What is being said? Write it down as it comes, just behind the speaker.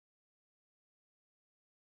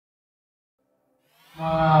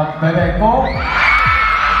Bebeko.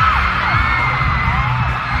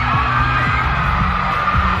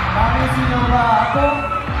 Kami sinyora ako.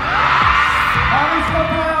 Kami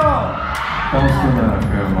siapa? Kamu sudah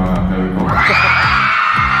ke Bebeko.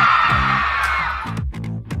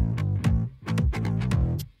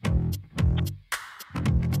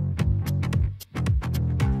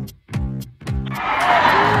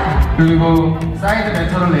 그리고 사이드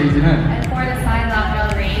메터럴 레이즈는 And for the side lateral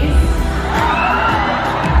raise,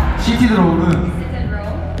 CT 드로우는 sit and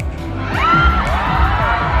roll.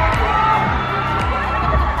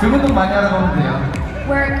 등 운동 많이 하다 보면 돼요.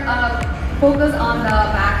 Work, focus on the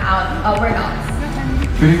back out workouts.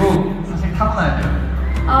 그리고 사실 타고나야 돼요.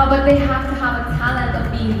 But they have to have a talent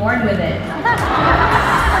of being born with it.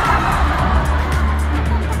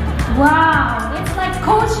 Wow, it's like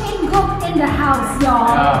Coach In-guk in the house,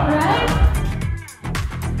 y'all, Yeah. right?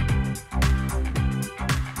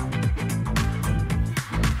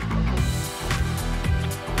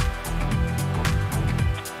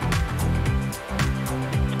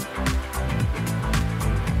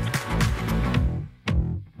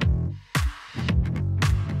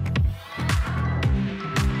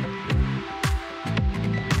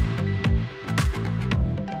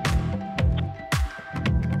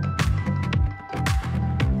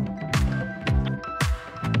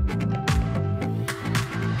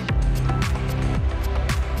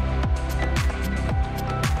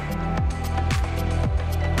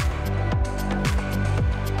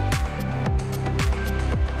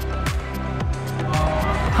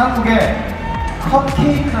 한국에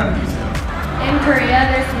컵케이크라는 게 있어요. In Korea,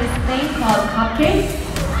 there's this thing called cupcakes.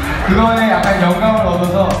 그거에 약간 영감을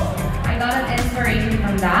얻어서 I got an inspiration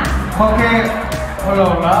from that. 컵케이크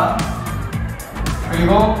올라올라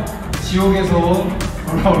그리고 지옥에서 온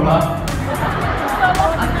올라올라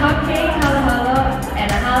A cupcake, halo halo,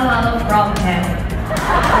 and a halo halo from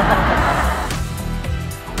heaven.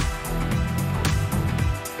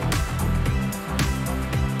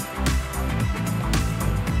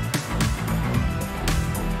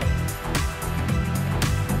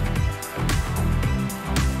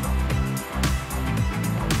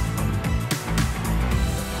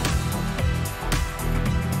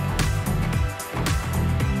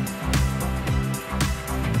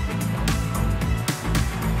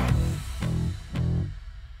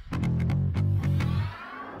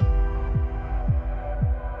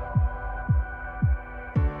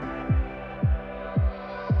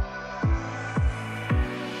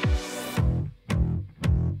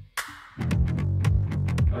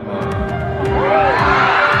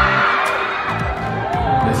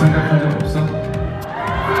 내 생각한 적 없어?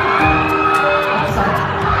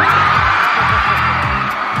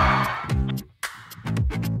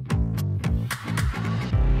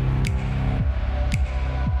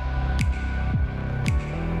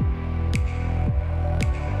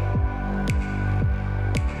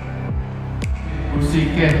 올 수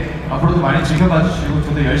있게 앞으로도 많이 즐겨봐 주시고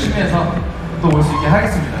저도 열심히 해서 또 올 수 있게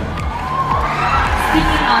하겠습니다.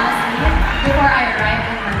 Speaking honestly, before I arrived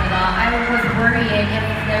in Manila, I was worrying if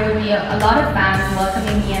there would be a lot of fans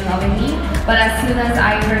welcoming me and loving me. But as soon as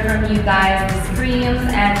I heard from you guys, the screams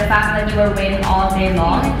and the fact that you were waiting all day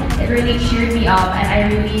long, it really cheered me up, and I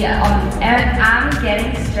really am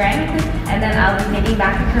getting strength. And then I'll be heading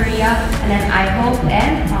back to Korea, and then I hope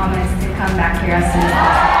and promise to come back here as soon as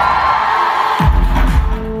possible.